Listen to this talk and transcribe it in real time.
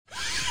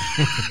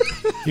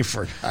You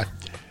forgot.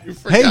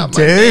 Hey, my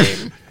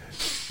Dave. name.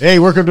 Hey,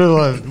 welcome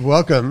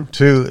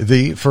to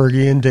the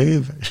Fergy and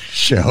Dave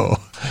show.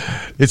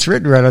 It's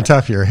written right on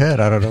top of your head.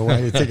 I don't know why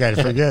you think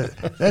I'd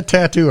forget. That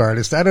tattoo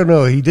artist, I don't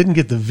know. He didn't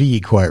get the V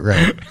quite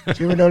right. Did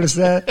you ever notice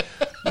that?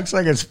 Looks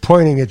like it's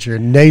pointing at your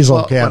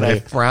nasal cavity. When I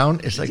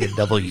frown, it's like a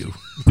W.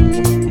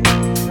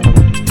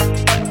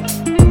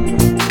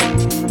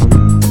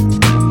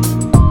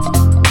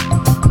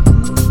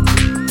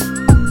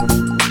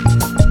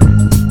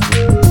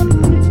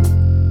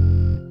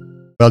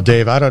 Well,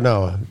 Dave, I don't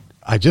know.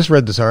 I just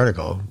read this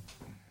article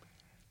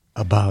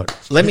about.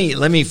 Let me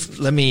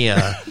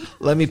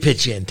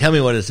pitch in. Tell me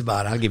what it's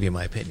about. I'll give you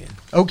my opinion.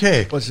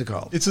 Okay, What's it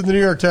called? it's in the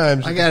New York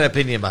Times. I got an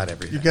opinion about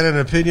everything. You've got an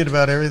opinion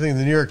about everything.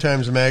 The New York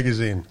Times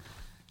Magazine,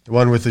 the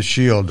one with the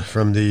shield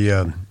from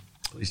the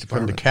Police from the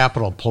Department.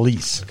 Capitol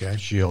Police Okay.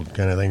 shield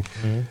kind of thing.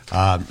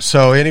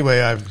 So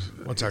anyway,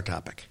 What's our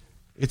topic?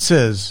 it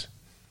says,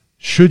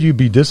 should you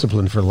be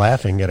disciplined for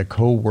laughing at a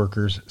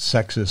co-worker's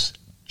sexist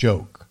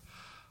joke?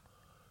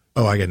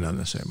 Oh, I got nothing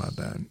to say about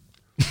that.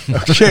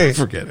 Okay,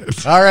 Forget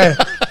it. All right.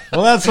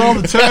 Well, that's all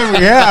the time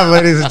we have,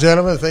 ladies and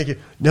gentlemen. Thank you.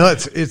 No,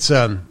 it's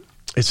an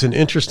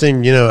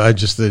interesting.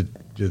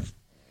 It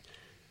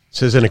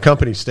says in a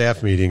company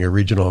staff meeting, a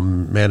regional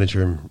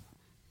manager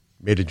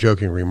made a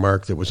joking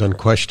remark that was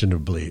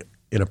unquestionably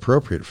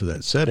inappropriate for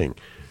that setting.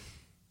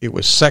 It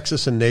was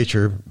sexist in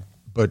nature,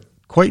 but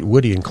quite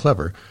witty and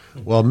clever.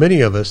 While many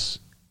of us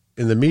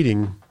in the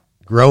meeting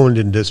groaned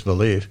in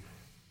disbelief,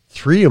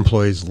 3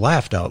 employees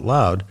laughed out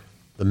loud.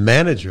 The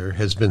manager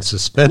has been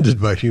suspended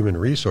by Human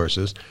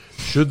Resources.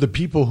 Should the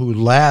people who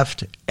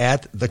laughed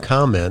at the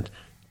comment,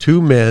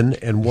 2 men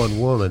and 1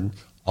 woman,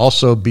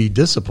 also be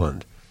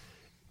disciplined?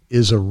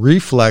 Is a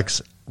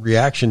reflex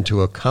reaction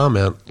to a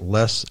comment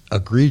less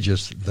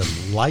egregious than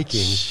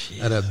liking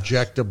an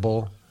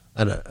objectionable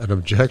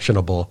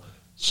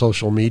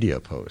social media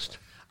post?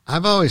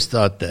 I've always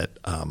thought that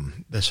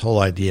this whole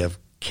idea of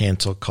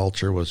cancel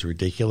culture was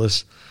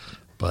ridiculous,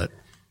 but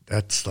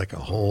that's like a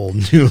whole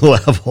new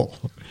level.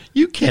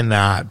 You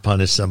cannot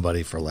punish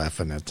somebody for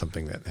laughing at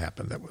something that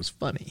happened that was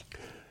funny.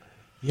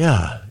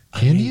 Yeah.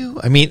 Can you?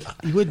 I mean,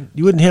 You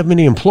wouldn't have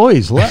many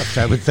employees left,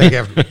 I would think.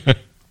 After.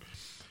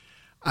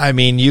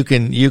 you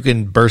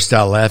can burst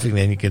out laughing,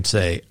 then you can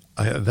say,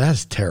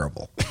 that's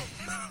terrible.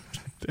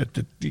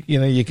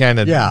 You kind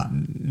of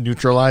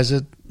neutralize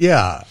it.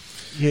 Yeah.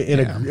 In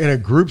a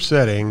group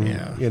setting,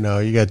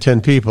 you got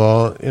 10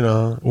 people,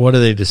 What do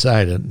they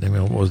decide?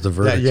 What was the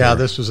verdict?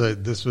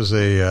 this was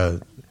a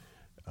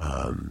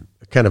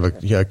kind of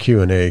a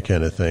Q&A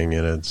kind of thing,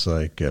 and it's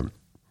like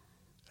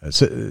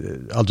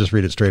I'll just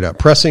read it straight out.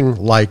 Pressing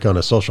like on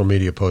a social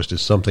media post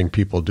is something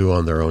people do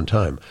on their own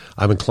time.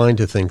 I'm inclined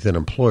to think that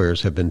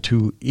employers have been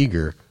too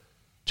eager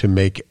to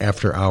make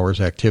after-hours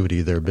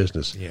activity their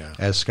business. Yeah.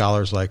 As As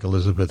scholars like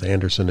Elizabeth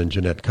Anderson and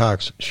Jeanette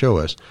Cox show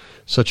us,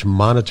 such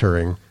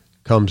monitoring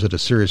comes at a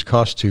serious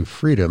cost to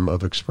freedom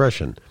of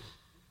expression.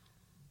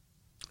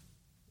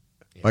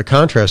 By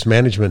contrast,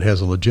 management has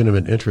a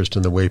legitimate interest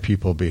in the way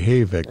people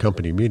behave at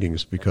company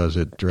meetings because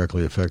it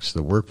directly affects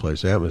the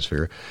workplace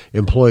atmosphere.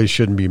 Employees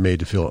shouldn't be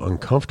made to feel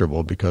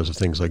uncomfortable because of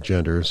things like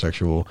gender,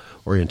 sexual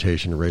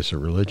orientation, race, or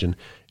religion.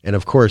 And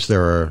of course,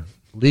 there are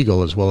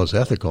legal as well as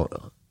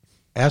ethical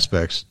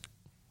aspects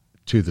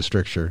to the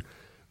stricture.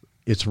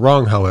 It's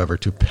wrong, however,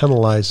 to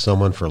penalize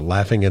someone for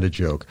laughing at a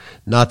joke,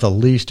 not the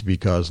least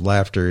because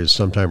laughter is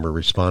sometimes a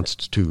response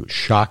to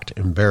shocked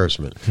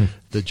embarrassment.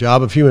 The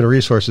job of Human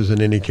Resources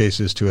in any case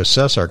is to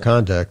assess our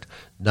conduct,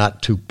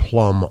 not to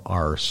plumb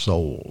our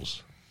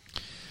souls.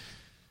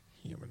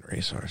 Human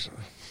Resources.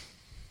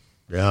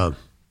 Yeah,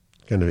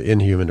 kind of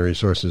inhuman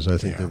resources. I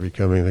think they're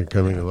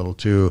becoming a little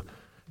too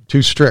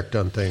strict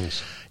on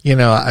things.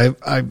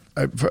 I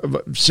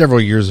several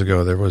years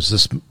ago, there was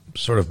this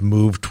sort of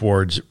move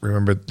towards,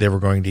 remember, they were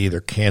going to either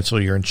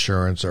cancel your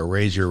insurance or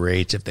raise your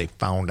rates if they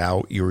found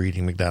out you were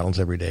eating McDonald's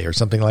every day or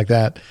something like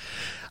that.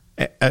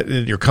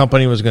 Your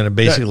company was going to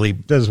basically...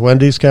 Does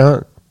Wendy's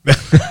count?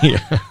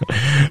 Yeah.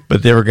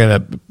 But they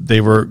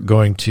were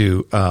going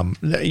to,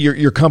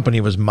 your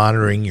company was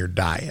monitoring your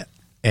diet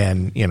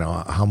and,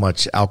 how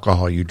much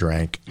alcohol you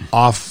drank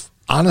off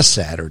on a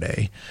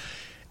Saturday.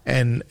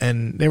 And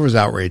there was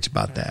outrage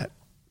about that.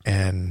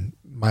 And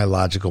my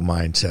logical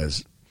mind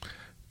says,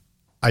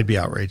 I'd be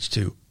outraged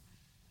too.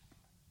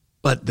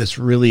 But this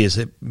really is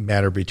a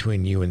matter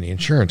between you and the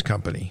insurance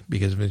company,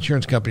 because if the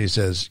insurance company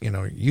says,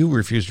 you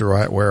refuse to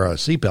wear a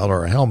seatbelt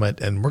or a helmet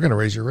and we're going to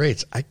raise your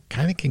rates, I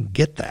kind of can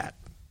get that,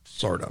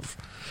 sort of.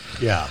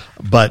 Yeah.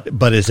 But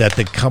is that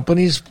the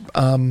company's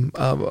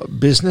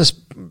business?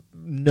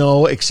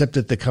 No, except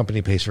that the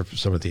company pays for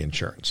some of the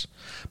insurance.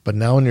 But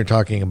now when you're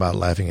talking about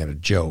laughing at a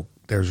joke,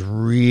 there's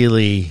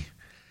really...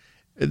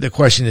 The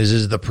question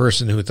is the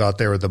person who thought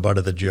they were the butt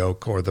of the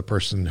joke or the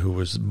person who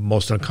was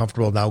most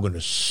uncomfortable now going to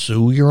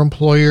sue your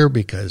employer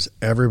because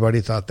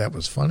everybody thought that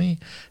was funny?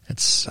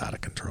 It's out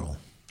of control.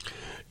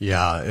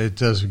 Yeah, it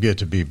does get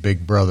to be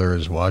Big Brother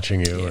is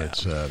watching you.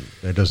 Yeah.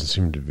 There doesn't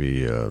seem to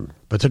be,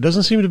 but there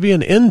doesn't seem to be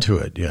an end to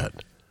it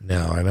yet.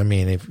 No, and I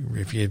mean,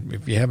 if you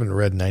haven't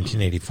read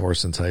 1984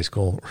 since high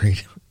school,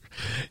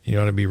 you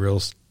want to be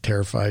real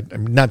terrified. I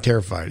mean, not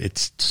terrified.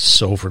 It's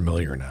so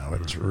familiar now.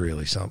 It's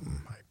really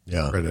something.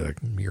 I read it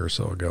a year or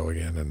so ago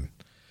again, and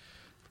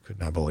could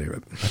not believe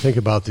it. I think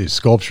about these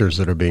sculptures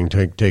that are being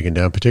taken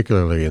down,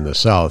 particularly in the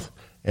South,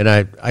 and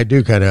I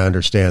do kind of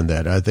understand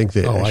that. I think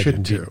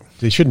that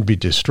they shouldn't be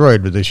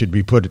destroyed, but they should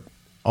be put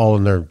all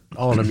in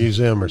a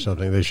museum or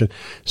something. They should.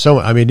 So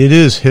I mean, it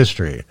is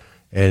history.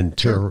 And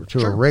to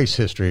erase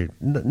history,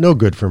 no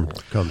good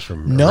comes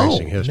from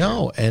erasing history.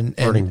 No, and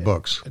burning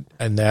books.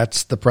 And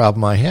that's the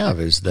problem I have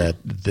is that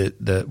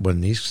when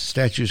these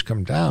statues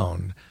come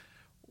down,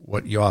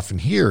 what you often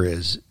hear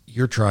is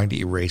you're trying to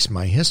erase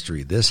my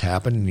history. This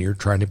happened, and you're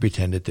trying to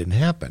pretend it didn't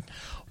happen.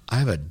 I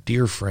have a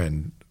dear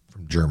friend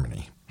from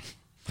Germany,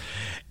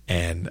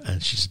 and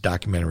she's a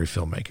documentary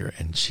filmmaker,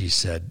 and she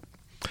said,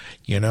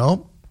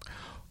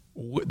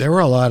 there were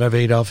a lot of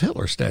Adolf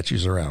Hitler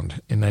statues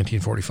around in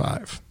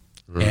 1945.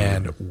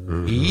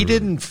 And we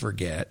didn't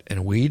forget,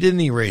 and we didn't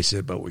erase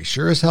it, but we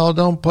sure as hell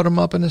don't put them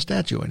up in a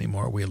statue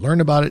anymore. We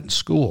learned about it in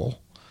school,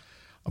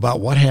 about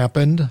what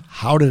happened,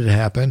 how did it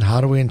happen,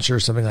 how do we ensure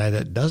something like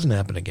that doesn't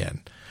happen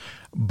again.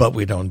 But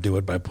we don't do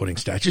it by putting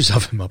statues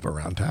of him up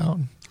around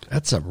town.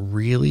 That's a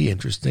really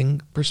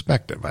interesting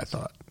perspective, I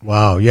thought.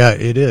 Wow, yeah,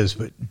 it is.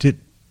 But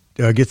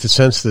do I get the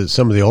sense that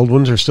some of the old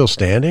ones are still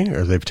standing,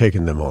 or they've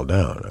taken them all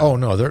down? Oh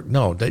no,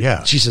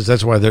 she says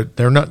that's why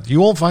they're not. You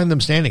won't find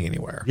them standing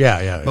anywhere.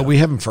 Yeah. But we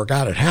haven't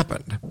forgot it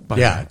happened.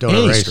 Don't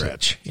erase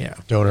stretch. It. Yeah,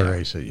 don't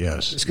erase it.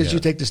 Yes, just because you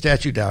take the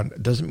statue down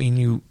doesn't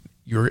mean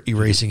you're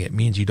erasing it. It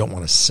means you don't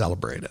want to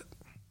celebrate it.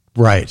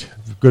 Right.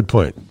 Good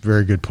point.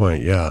 Very good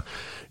point. Yeah.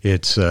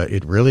 It's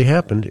it really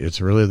happened. It's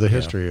really the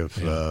history of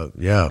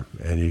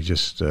and you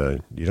just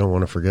you don't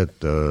want to forget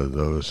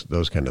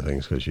those kind of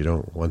things because you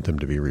don't want them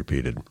to be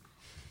repeated.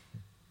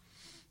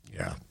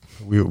 Yeah,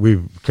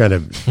 we've kind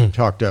of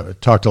talked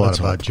a lot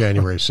about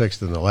January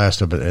 6th in the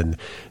last of it, and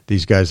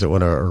these guys that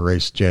want to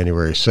erase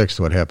January 6th,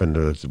 what happened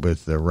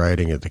with the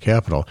rioting at the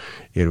Capitol?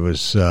 It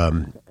was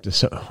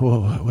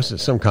was it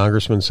some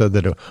congressman said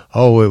that it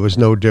was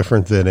no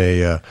different than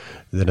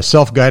a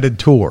self-guided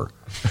tour.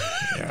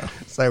 Yeah.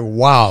 It's like,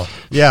 wow.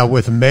 Yeah,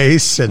 with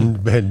mace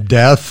and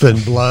death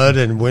and blood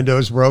and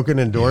windows broken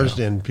and doors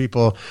and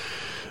people.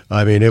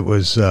 I mean, it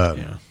was,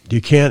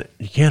 you can't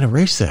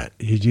erase that.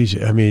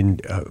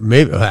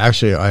 Maybe,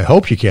 actually, I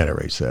hope you can't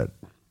erase that.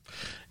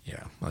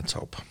 Yeah, let's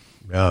hope.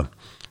 Yeah.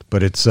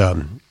 But it's,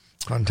 fun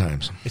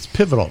times. It's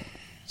pivotal.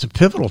 It's a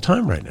pivotal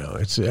time right now.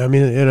 It's, in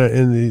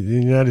the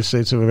United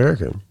States of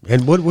America.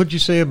 And what would you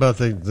say about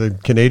the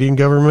Canadian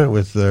government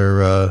with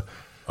their,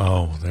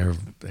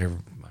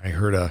 I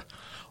heard a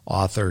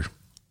author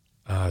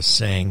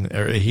saying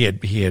he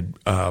had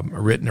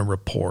written a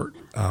report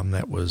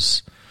that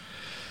was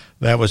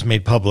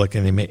made public,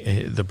 and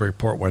the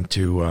report went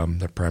to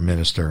the Prime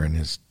Minister and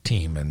his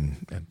team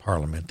and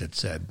Parliament that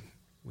said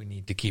we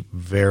need to keep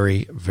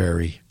very,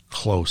 very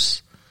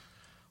close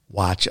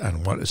watch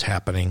on what is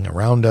happening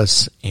around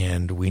us,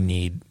 and we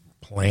need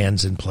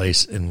plans in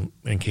place in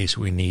case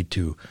we need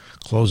to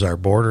close our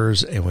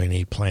borders, and we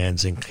need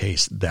plans in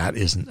case that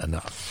isn't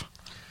enough.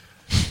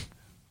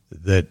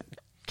 That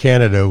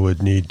Canada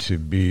would need to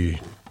be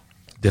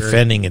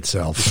defending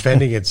itself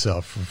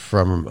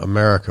from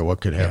America. What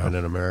could happen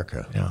in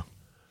America?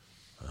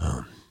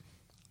 Yeah.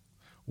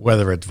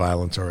 Whether it's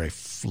violence or a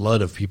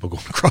flood of people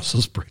going across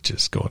those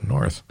bridges going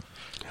north.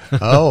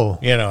 Oh,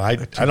 I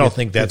don't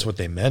think that's what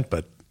they meant,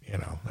 but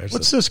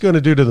what's this going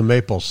to do to the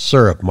maple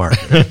syrup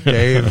market,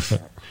 Dave?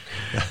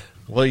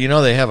 Well,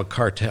 they have a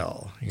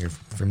cartel. You're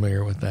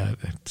familiar with that?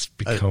 It's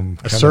become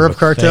a syrup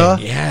cartel.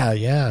 Thing.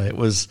 Yeah.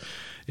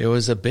 It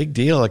was a big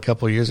deal a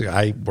couple of years ago.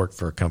 I worked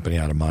for a company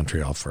out of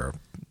Montreal for a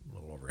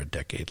little over a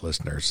decade,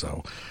 listeners.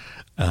 So,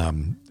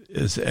 and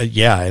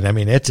I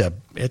mean, it's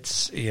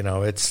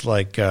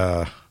like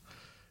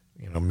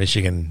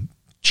Michigan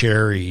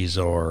cherries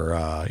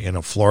or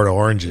Florida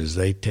oranges.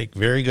 They take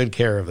very good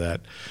care of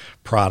that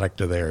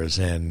product of theirs,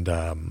 and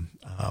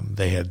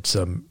they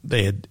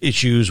had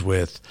issues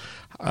with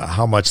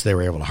how much they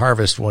were able to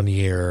harvest one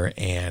year,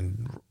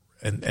 and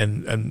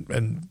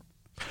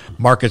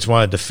markets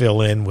wanted to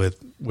fill in with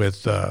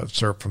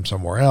syrup from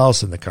somewhere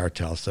else, and the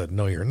cartel said,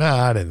 "No, you're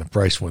not," and the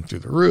price went through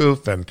the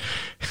roof, and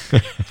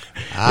it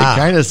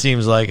kind of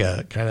seems like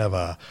a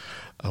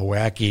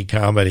wacky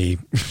comedy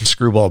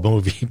screwball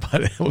movie,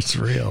 but it was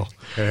real.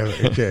 Kind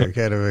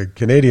of a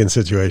Canadian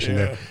situation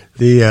there.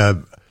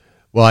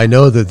 Well, I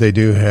know that they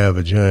do have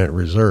a giant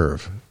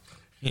reserve.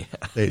 Yeah.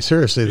 They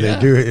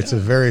do. It's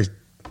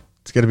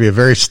going to be a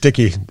very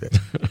sticky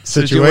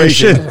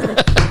situation.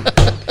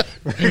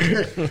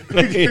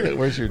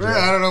 Where's your drink?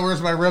 I don't know.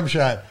 Where's my rim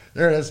shot?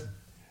 There it is.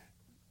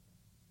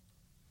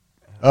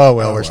 Oh,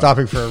 well, we're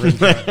stopping for a rim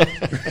shot.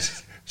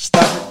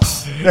 Stop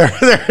it. There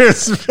it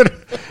is.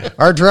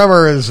 Our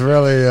drummer is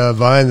really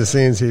behind the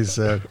scenes. He's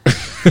to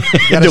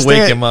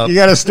wake him up. You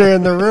got to stay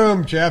in the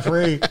room,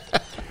 Jeffrey.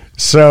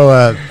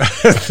 So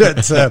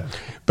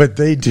But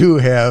they do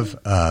have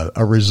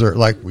a reserve,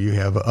 like you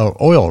have an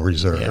oil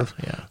reserve,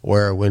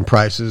 where when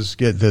prices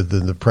get,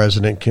 the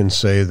president can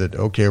say that,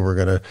 okay, we're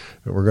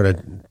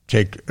gonna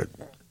take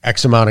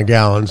X amount of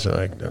gallons,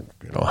 like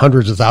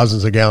hundreds of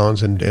thousands of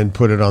gallons, and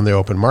put it on the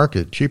open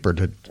market cheaper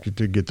to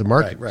get the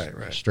market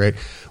straight.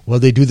 Well,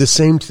 they do the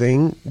same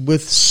thing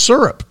with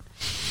syrup.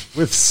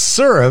 With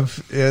syrup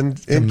in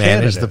manage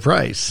Canada. the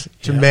price.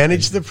 To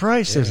manage the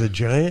price, there's a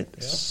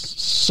giant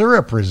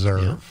syrup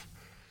reserve. Yeah.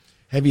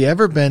 Have you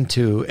ever been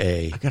to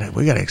a...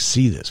 We gotta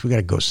see this. We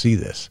gotta go see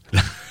this.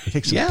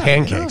 Take some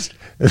pancakes.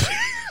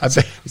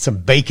 Some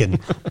bacon.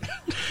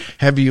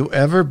 Have you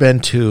ever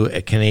been to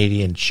a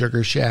Canadian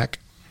sugar shack?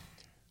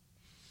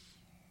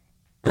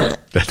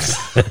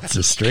 That's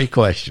a straight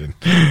question.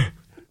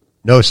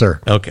 No,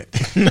 sir. Okay.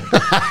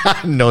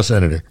 No,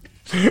 Senator.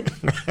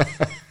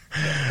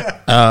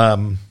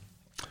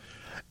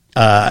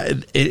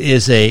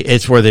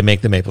 It's where they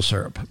make the maple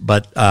syrup,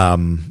 but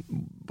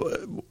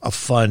a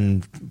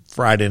fun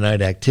Friday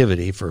night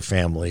activity for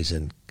families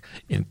in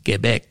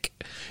Quebec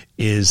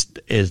is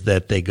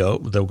that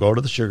they'll go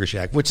to the sugar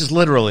shack, which is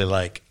literally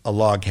like a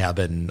log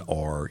cabin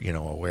or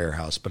a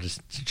warehouse, but it's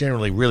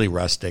generally really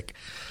rustic.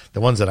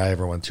 The ones that I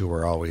ever went to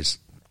were always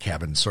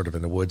cabins sort of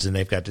in the woods, and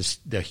they've got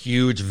the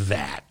huge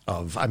vat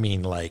of,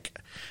 like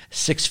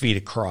 6 feet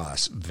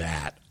across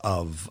vat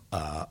of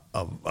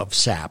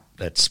sap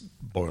that's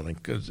boiling,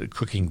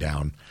 cooking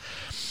down.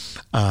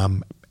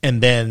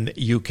 And then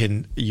you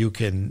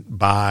can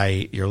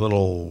buy your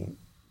little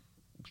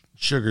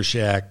sugar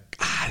shack.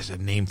 There's a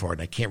name for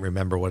it. I can't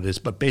remember what it is,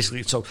 but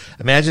basically, so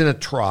imagine a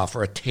trough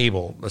or a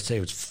table. Let's say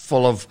it's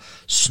full of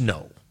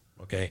snow.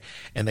 Okay,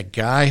 and the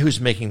guy who's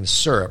making the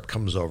syrup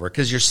comes over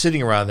because you're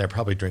sitting around there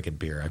probably drinking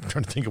beer. I'm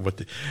trying to think of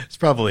it's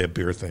probably a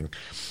beer thing,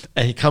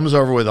 and he comes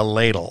over with a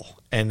ladle,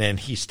 and then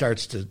he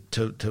starts to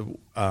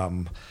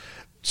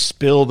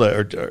spill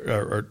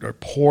or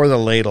pour the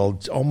ladle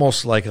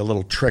almost like a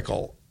little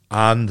trickle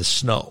on the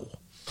snow,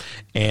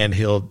 and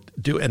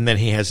and then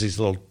he has these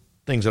little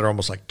things that are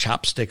almost like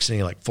chopsticks, and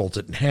he folds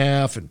it in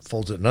half and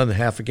folds it another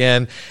half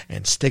again,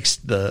 and sticks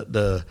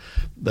the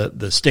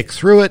stick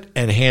through it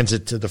and hands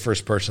it to the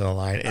first person in the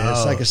line, and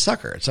it's like a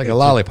sucker. It's like a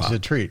lollipop. It's a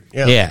treat.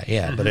 Yeah.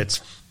 Mm-hmm. But it's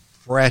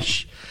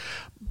fresh.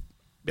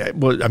 It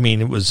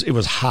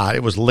was hot.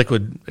 It was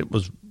liquid. It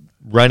was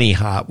runny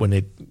hot when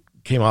it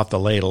came off the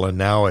ladle, and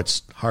now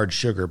it's hard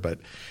sugar, but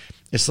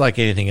it's like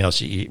anything else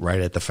you eat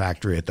right at the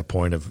factory at the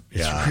point of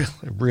it's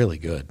really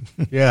good.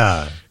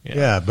 Yeah,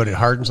 but it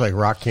hardens like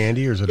rock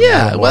candy, or is it?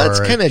 It's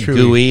kind of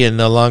gooey, and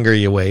the longer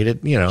you wait,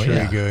 it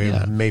chewy, gooey,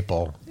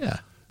 maple. Yeah,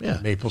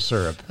 maple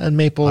syrup and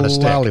maple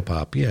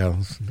lollipop. Yeah.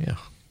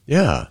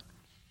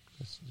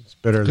 It's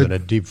better than a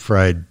deep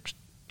fried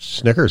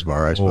Snickers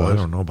bar, I suppose. I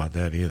don't know about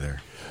that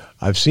either.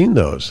 I've seen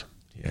those.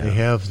 Yeah. They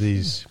have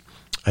these.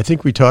 I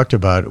think we talked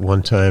about it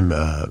one time.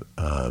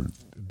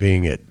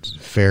 Being at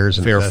fairs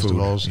and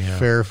festivals,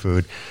 fair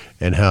food,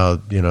 and how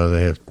they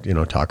have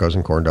tacos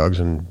and corn dogs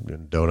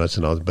and donuts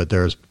and all. But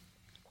there's,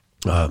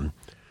 they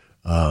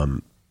have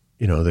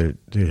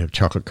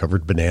chocolate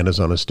covered bananas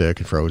on a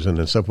stick and frozen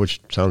and stuff, which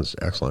sounds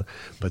excellent.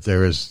 But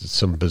there is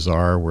some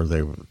bizarre where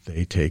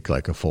they take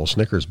like a full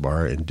Snickers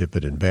bar and dip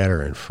it in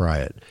batter and fry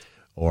it,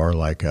 or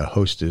like a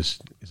Hostess.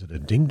 Is it a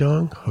Ding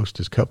Dong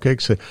Hostess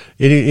cupcakes?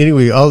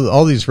 Anyway,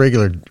 all these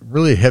regular,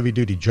 really heavy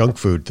duty junk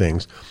food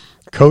things.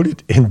 Coat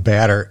it in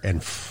batter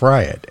and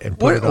fry it and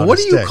put it on What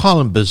a are stick. you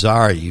calling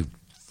bizarre, you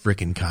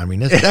freaking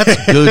communist?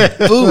 That's good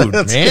food,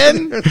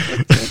 man.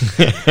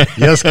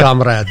 Yes,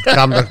 comrade.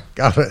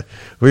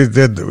 We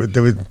did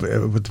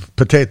with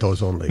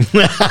potatoes only.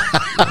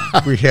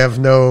 We have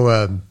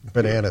no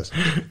bananas.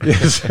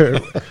 Yes,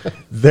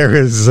 there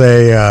is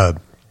a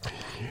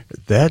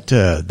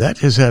that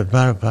is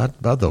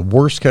about the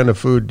worst kind of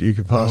food you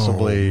could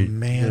possibly. Oh,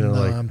 man,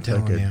 I'm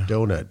telling you,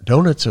 donut.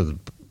 Donuts are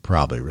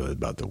probably really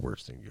about the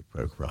worst thing you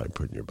could probably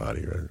put in your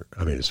body.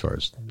 I mean, as far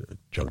as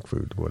junk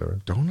food, whatever.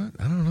 Donut?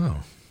 I don't know.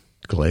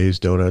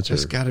 Glazed donuts.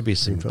 There's got to be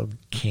some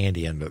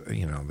candy under,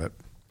 that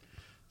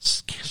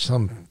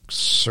some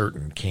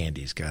certain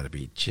candy's got to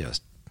be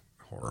just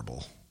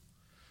horrible.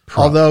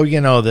 Although,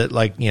 that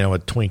a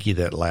Twinkie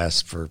that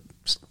lasts for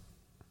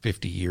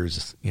 50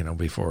 years,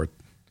 before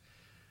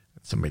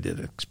somebody did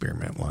an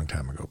experiment a long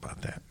time ago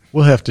about that.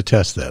 We'll have to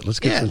test that.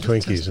 Let's get some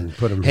Twinkies and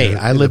put them. Hey,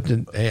 I lived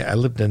in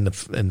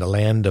the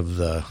land of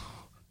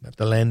not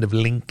the land of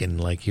Lincoln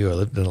like you. I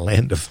lived in the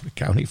land of the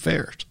county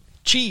fairs,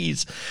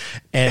 cheese,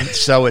 and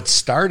so it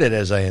started,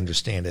 as I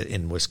understand it,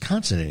 in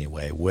Wisconsin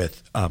anyway,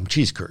 with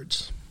cheese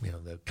curds.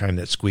 The kind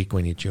that squeak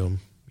when you chew them.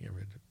 You ever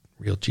had a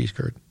real cheese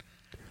curd?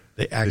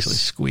 They actually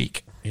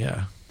squeak.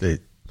 Yeah, they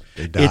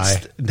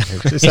die.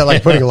 Is that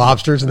like putting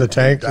lobsters in the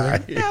tank?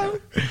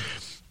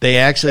 They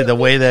actually, the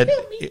way that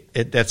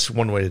that's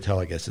one way to tell,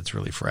 I guess, it's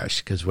really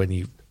fresh, because when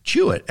you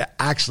chew it, it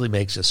actually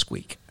makes a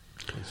squeak.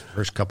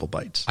 First couple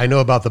bites. I know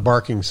about the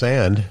barking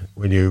sand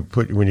when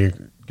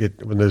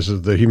there's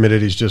the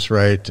humidity's just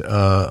right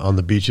on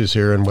the beaches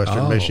here in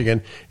Western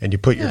Michigan, and you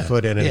put your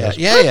foot in it.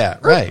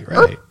 Right.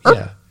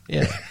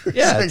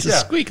 Yeah, it's a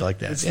squeak like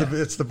that.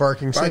 It's the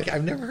barking sand.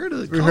 I've never heard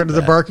of it. We've heard of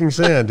the barking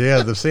sand.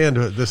 Yeah, the sand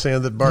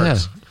that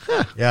barks.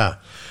 Yeah.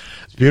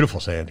 It's beautiful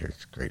sand here.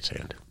 It's great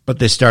sand. But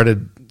they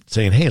started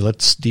saying, "Hey,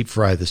 let's deep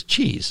fry this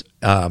cheese."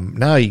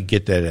 Now you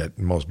get that at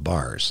most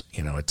bars.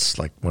 It's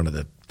like one of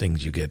the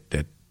things you get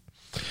that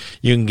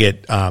you can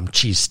get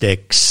cheese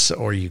sticks,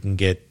 or you can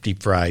get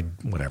deep fried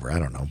whatever. I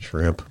don't know,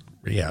 shrimp.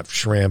 Yeah,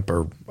 shrimp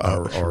or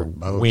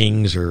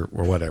wings or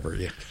whatever.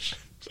 Yeah.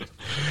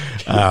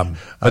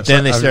 But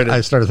then they started.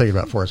 I started thinking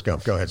about Forrest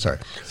Gump. Go ahead. Sorry.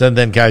 So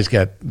then guys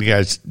got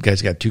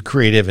too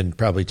creative and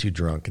probably too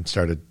drunk and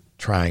started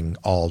trying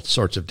all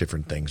sorts of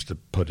different things to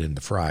put in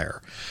the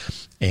fryer.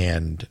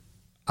 And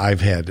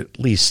I've had at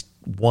least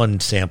one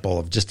sample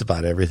of just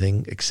about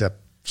everything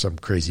except some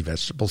crazy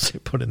vegetables they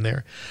put in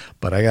there.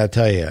 But I got to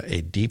tell you,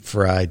 a deep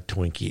fried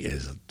Twinkie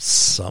is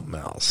something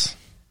else.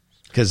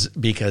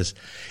 Because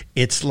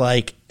it's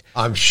like,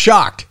 I'm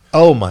shocked.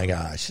 Oh my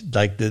gosh!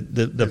 Like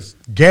the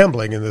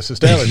gambling in this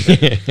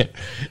establishment.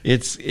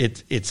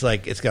 it's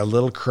like it's got a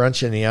little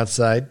crunch on the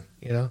outside,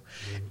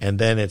 and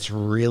then it's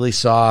really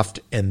soft,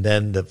 and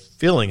then the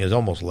filling is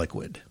almost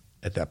liquid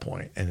at that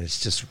point, and it's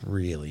just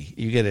really,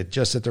 you get it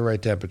just at the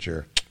right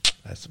temperature.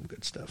 That's some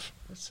good stuff.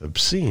 That's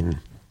obscene.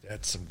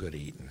 That's some good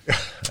eating.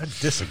 I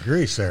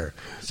disagree, sir.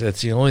 So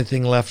it's the only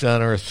thing left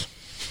on earth.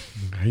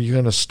 Are you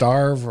going to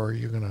starve, or are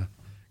you going to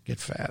get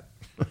fat?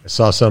 I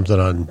saw something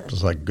on, it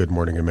was like Good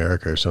Morning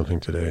America or something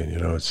today.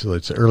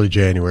 It's early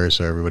January,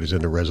 so everybody's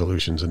into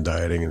resolutions and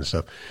dieting and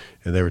stuff.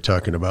 And they were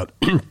talking about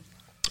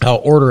how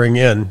ordering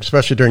in,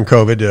 especially during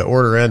COVID, to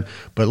order in,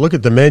 but look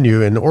at the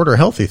menu and order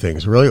healthy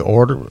things. Really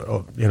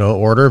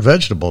order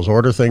vegetables,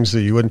 order things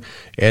that you wouldn't,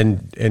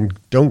 and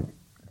don't,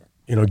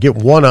 get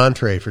one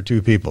entree for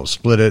two people,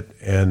 split it,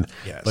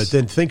 yes. But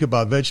then think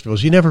about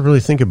vegetables. You never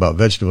really think about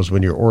vegetables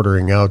when you're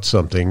ordering out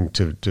something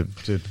to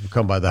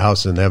come by the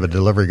house and have a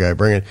delivery guy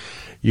bring it.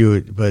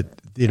 But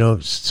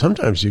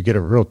sometimes you get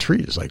a real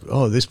treat. It's like,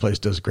 oh, this place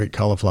does great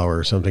cauliflower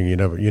or something. You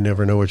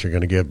never know what you're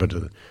going to get. But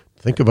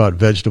think about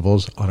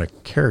vegetables on a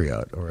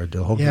carryout or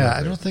a home. Yeah,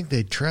 I don't think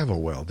they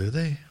travel well, do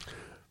they?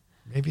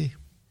 Maybe.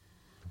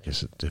 I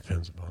guess it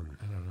depends upon.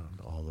 I don't know.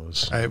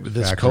 This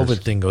factors.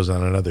 COVID thing goes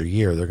on another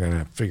year. They're going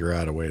to figure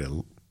out a way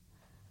to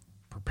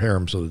prepare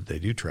them so that they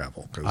do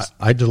travel.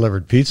 I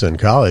delivered pizza in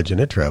college, and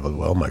it traveled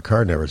well. My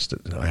car never.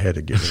 I had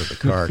to get rid of the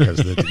car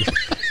because get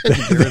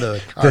rid of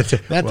the car,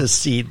 not the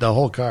seat, the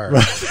whole car.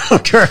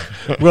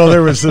 Well,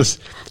 there was this.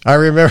 I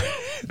remember.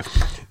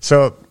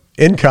 So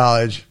in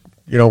college,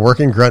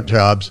 working grunt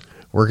jobs,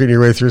 working your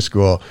way through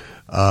school.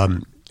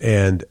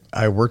 And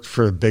I worked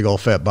for big old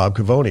fat Bob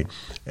Cavoni.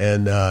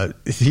 And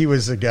he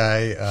was a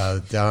guy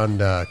down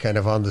kind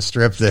of on the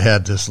strip that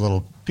had this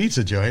little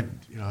pizza joint,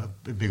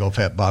 big old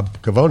fat Bob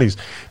Cavoni's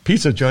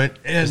pizza joint.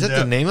 And, is that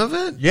the name of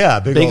it? Yeah.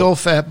 Big old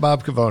fat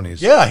Bob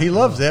Cavoni's. Yeah, he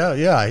loved that.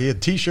 Yeah, he had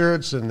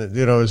T-shirts and,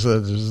 it was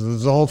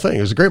the whole thing.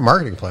 It was a great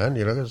marketing plan,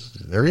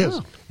 there he is.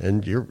 Oh.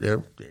 And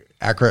you're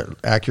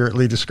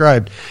accurately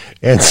described.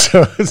 And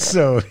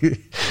so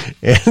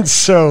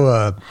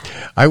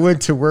I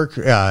went to work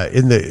in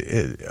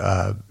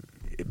the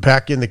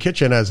back in the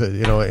kitchen as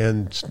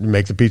and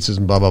make the pizzas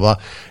and blah blah blah.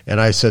 And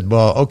I said,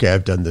 well, okay,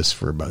 I've done this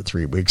for about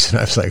 3 weeks, and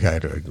I was like, I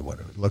want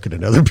to look at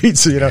another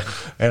pizza,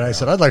 And I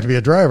said, I'd like to be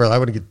a driver. I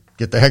want to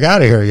get the heck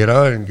out of here,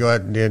 and go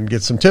out and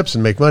get some tips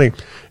and make money.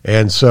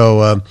 And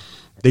so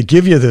they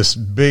give you this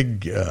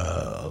big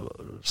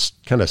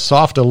kind of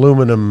soft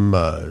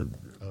aluminum.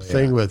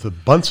 Thing with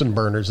Bunsen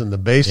burners in the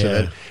base of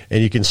it,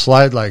 and you can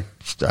slide 4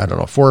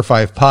 or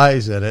 5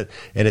 pies in it,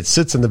 and it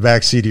sits in the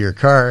back seat of your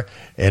car,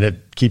 and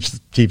it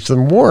keeps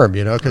them warm,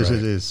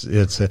 because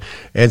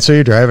and so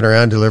you're driving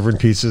around delivering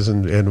pizzas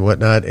and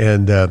whatnot,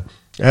 and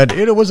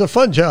it was a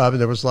fun job, and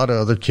there was a lot of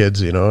other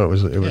kids, it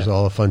was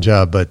all a fun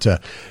job, but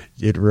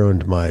it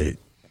ruined my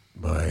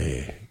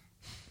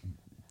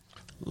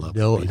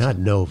not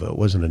Nova, it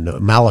wasn't a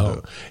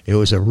Malibu. It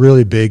was a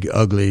really big,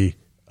 ugly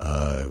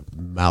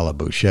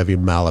Malibu, Chevy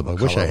Malibu.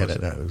 I wish I had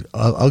it.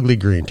 Ugly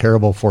green,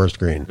 terrible forest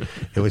green.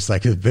 It was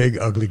like a big,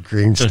 ugly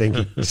green,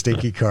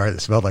 stinky car that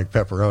smelled like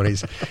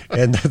pepperonis,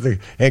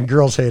 and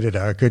girls hated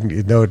it. I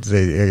couldn't.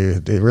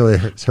 They really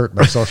hurt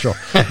my social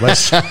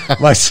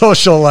my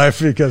social life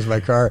because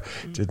my car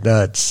did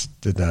not.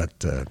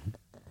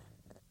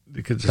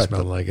 Because it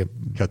smelled like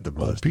cut the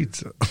buzz.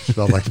 Pizza.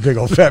 Smelled like the big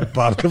old fat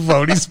Bob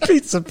Cavoni's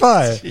pizza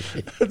pie.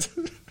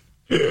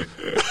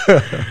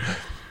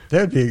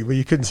 That'd be, well,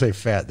 you couldn't say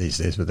fat these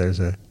days, but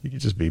you could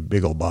just be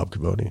big old Bob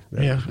Cavoni.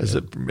 Is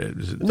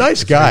it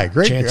nice guy,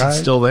 great chance guy. It's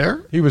still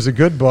there? He was a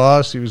good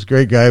boss. He was a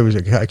great guy.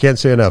 I can't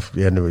say enough.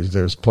 And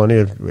there was plenty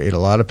of, we ate a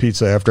lot of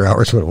pizza after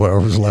hours when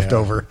whatever was left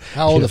over.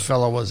 How old a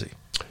fellow was he?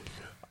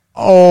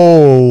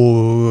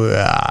 Oh,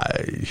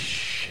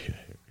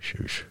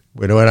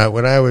 when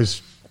I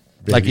was.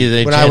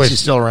 He's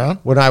still around?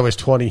 When I was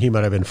 20, he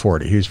might have been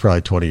 40. He was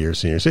probably 20 years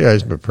senior. So yeah,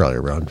 he's probably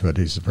around, but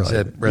he's probably.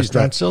 Is that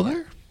restaurant still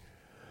there?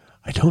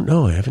 I don't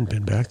know. I haven't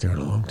been back there in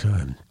a long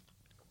time.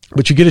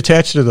 But you get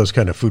attached to those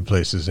kind of food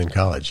places in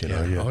college,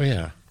 Oh,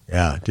 yeah.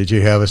 Yeah. Did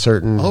you have a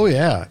certain? Oh,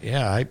 yeah.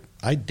 Yeah.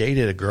 I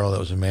dated a girl that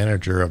was a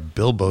manager of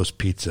Bilbo's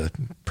Pizza,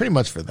 pretty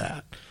much for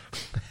that.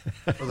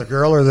 For the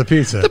girl or the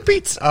pizza? The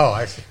pizza. Oh,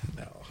 I see.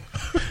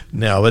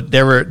 No, but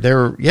there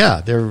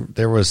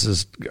was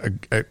this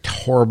a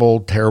horrible,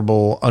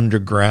 terrible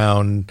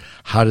underground.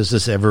 How does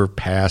this ever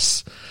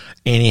pass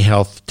any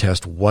health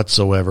test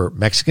whatsoever?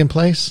 Mexican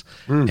place,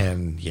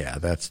 and yeah,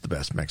 that's the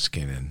best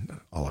Mexican in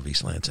all of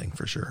East Lansing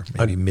for sure.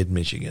 Maybe mid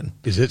Michigan.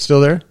 Is it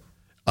still there?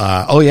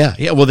 Oh yeah.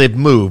 Well, they've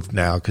moved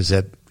now because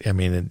that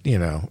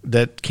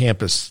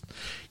campus.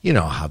 You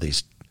know how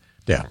these.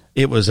 Yeah,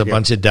 it was a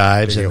bunch of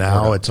dives, and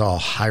now up. it's all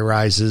high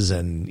rises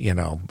and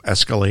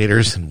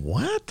escalators and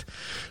what?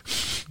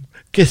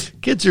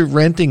 Kids are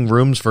renting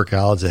rooms for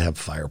college that have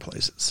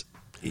fireplaces,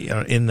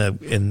 in their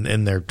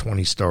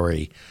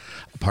 20-story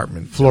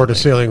apartment, floor to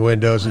ceiling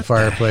windows and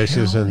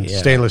fireplaces and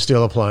stainless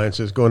steel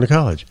appliances. Going to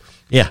college.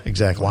 Yeah,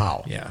 exactly.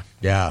 Wow. Yeah.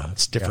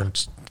 It's a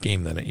different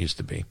game than it used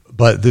to be.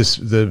 But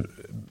the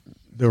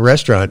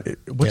restaurant.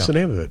 What's the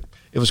name of it?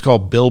 It was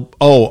called Bill.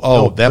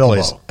 That Bilbo.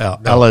 place,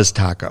 Ella's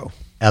Taco.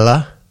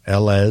 Ella?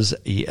 Elez,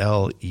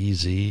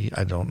 ELEZ.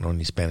 I don't know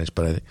any Spanish,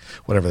 but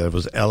whatever that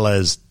was,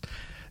 Elez.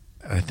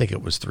 I think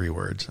it was 3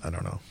 words. I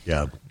don't know.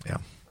 Yeah.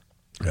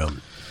 Yeah.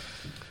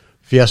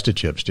 Fiesta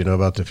chips. Do you know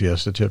about the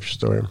Fiesta chips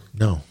story?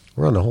 No.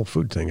 We're on the whole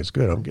food thing. It's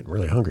good. I'm getting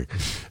really hungry.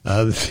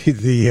 Up in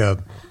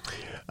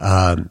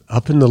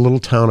the little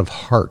town of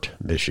Hart,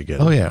 Michigan.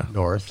 Oh, yeah.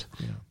 North.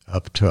 Yeah.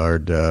 Up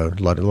toward a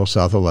little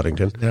south of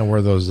Ludington. Yeah,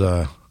 where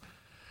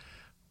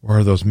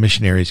those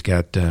missionaries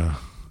got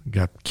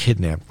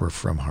kidnapped were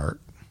from Hart,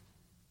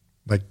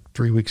 like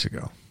 3 weeks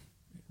ago.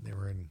 They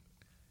were in,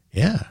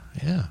 They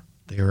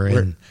were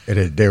in.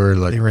 They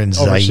were in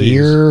overseas.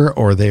 Zaire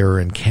or they were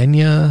in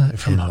Kenya.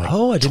 From, and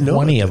I didn't know.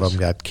 20 of them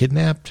got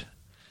kidnapped.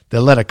 They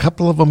let a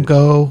couple of them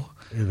go.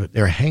 They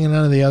were hanging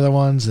on to the other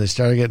ones. They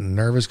started getting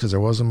nervous because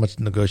there wasn't much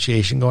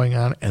negotiation going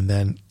on, and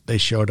then they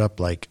showed up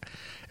like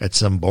at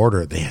some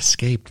border. They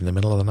escaped in the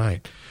middle of the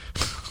night.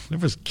 There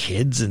was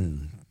kids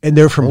and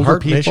they're from older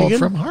Hart, people Michigan.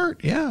 From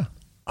Hart, yeah.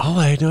 Oh,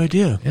 I had no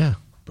idea. Yeah.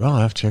 Well,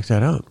 I have to check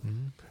that out.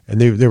 Mm-hmm. And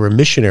they were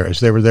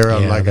missionaries. They were there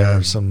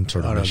on some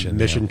sort of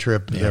mission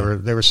trip. Yeah.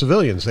 They were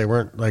civilians. They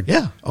weren't like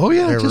they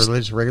were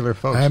just regular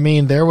folks. I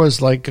mean, there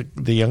was like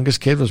the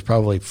youngest kid was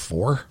probably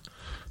 4.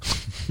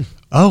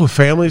 Oh,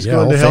 families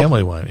going to help.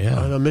 Family went,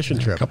 on a mission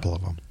trip. A couple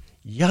of them.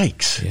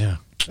 Yikes! Yeah,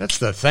 that's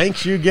the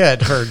thanks you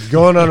get for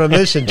going on a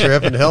mission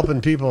trip and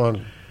helping people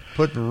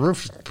put the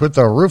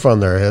roof on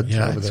their heads.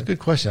 Yeah, it's a good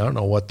question. I don't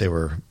know what they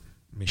were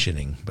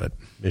missioning.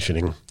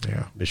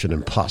 Yeah, Mission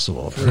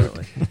Impossible.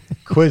 Apparently.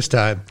 Quiz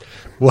time.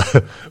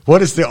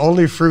 What is the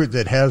only fruit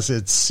that has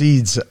its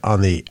seeds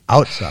on the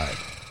outside?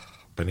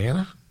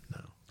 Banana?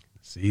 No.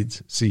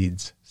 Seeds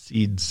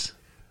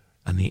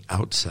on the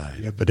outside.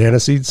 Yeah, banana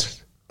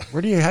seeds. How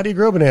do you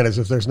grow bananas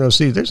if there's no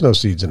seeds? There's no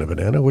seeds in a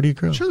banana. What do you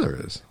grow? Sure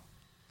there is.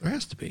 There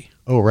has to be.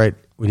 Oh, right.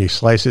 When you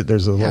slice it,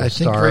 there's a little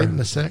star. Right in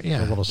the center.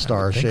 Yeah, a little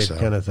star-shaped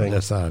kind of thing.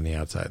 That's not on the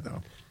outside,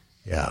 though.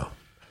 Yeah.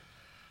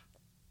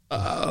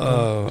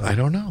 I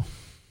don't know.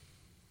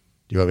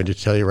 Do you want me to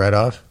tell you right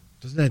off?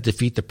 Doesn't that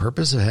defeat the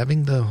purpose of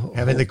having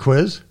the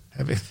quiz?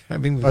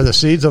 Having are the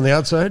seeds on the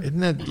outside?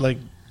 Isn't that like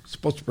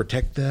supposed to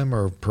protect them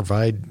or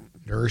provide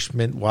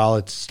nourishment while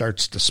it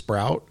starts to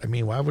sprout? I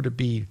mean, why would it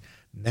be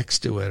next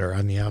to it or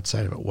on the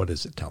outside of it? What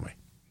is it? Tell me.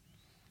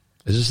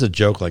 Is this a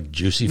joke like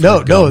juicy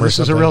fruit? No, this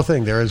is a real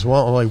thing. There is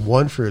only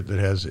one fruit that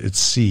has its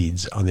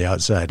seeds on the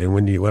outside. And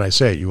when I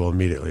say it, you will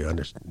immediately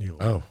understand.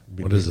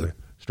 What is it?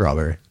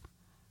 Strawberry.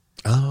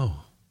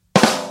 Oh.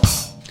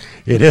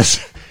 It is.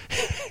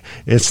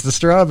 It's the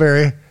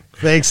strawberry.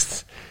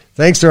 Thanks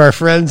to our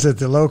friends at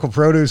the local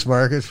produce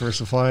markets for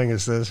supplying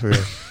us this. We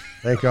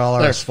thank all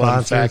our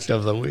sponsors. Fun fact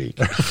of the week.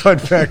 Fun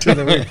fact of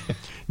the week.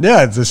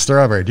 No, it's the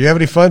strawberry. Do you have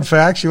any fun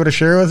facts you want to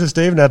share with us,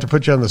 Dave? Not to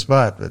put you on the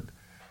spot, but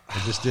I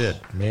just did.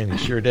 Man, you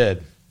sure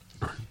did.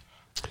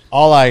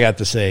 All I got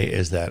to say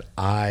is that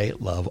I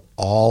love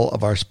all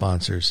of our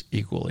sponsors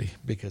equally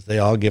because they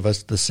all give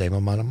us the same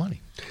amount of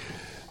money.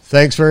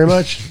 Thanks very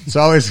much. It's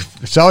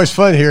always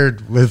fun here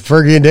with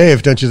Fergy and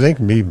Dave, don't you think?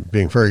 Me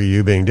being Fergy,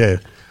 you being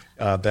Dave.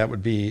 That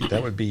would be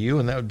you,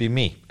 and that would be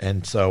me.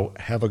 And so,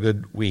 have a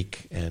good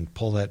week, and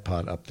pull that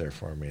pot up there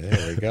for me.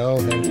 There we go.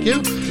 Thank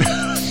you.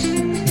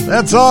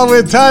 That's all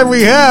the time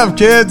we have,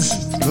 kids.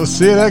 We'll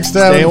see you next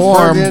time. Stay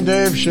warm. Fergy and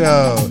Dave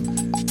show.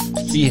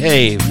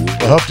 Behave.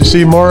 We'll hope to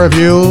see more of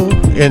you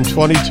in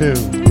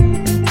 22.